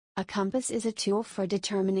A compass is a tool for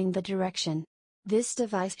determining the direction. This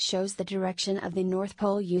device shows the direction of the North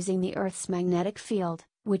Pole using the Earth's magnetic field,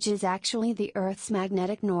 which is actually the Earth's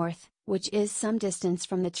magnetic north, which is some distance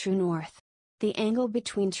from the true north. The angle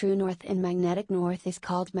between true north and magnetic north is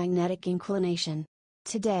called magnetic inclination.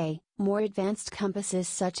 Today, more advanced compasses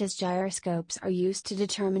such as gyroscopes are used to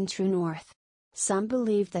determine true north. Some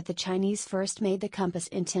believe that the Chinese first made the compass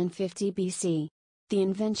in 1050 BC. The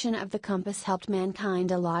invention of the compass helped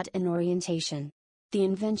mankind a lot in orientation. The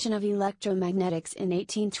invention of electromagnetics in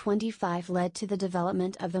 1825 led to the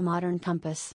development of the modern compass.